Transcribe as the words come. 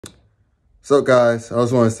So, guys, I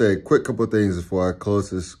just want to say a quick couple of things before I close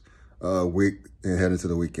this week and head into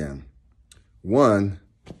the weekend. One,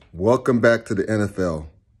 welcome back to the NFL,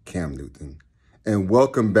 Cam Newton. And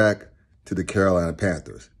welcome back to the Carolina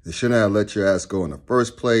Panthers. They shouldn't have let your ass go in the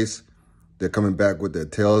first place. They're coming back with their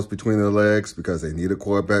tails between their legs because they need a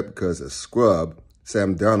quarterback because a scrub,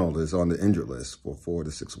 Sam Darnold, is on the injured list for 4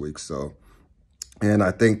 to 6 weeks. And I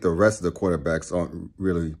think the rest of the quarterbacks aren't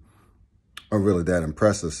really that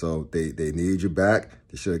impressive. So they need you back.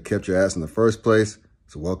 They should have kept your ass in the first place.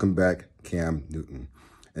 So welcome back, Cam Newton.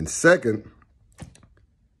 And second,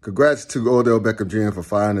 congrats to Odell Beckham Jr. for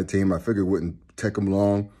firing the team. I figured it wouldn't take him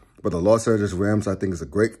long. But the Los Angeles Rams, I think, is a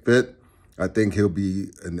great fit. I think he'll be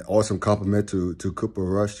an awesome compliment to Cooper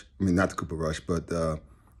Rush. I mean, not to Cooper Rush, but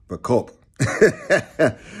Cope.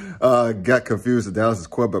 Got confused with Dallas'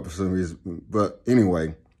 quarterback for some reason. But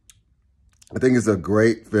anyway, I think it's a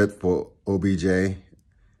great fit for OBJ.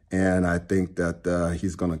 And I think that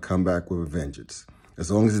he's going to come back with a vengeance. As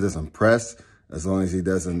long as he doesn't press, as long as he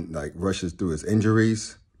doesn't rushes through his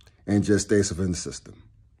injuries and just stays within the system.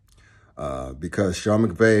 Because Sean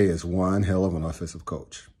McVay is one hell of an offensive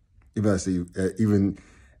coach. Even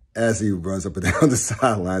as he runs up and down the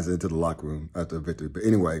sidelines into the locker room after a victory. But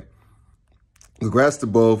anyway, congrats to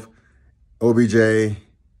both OBJ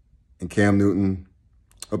and Cam Newton.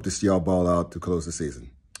 Hope to see y'all ball out to close the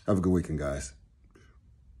season. Have a good weekend, guys.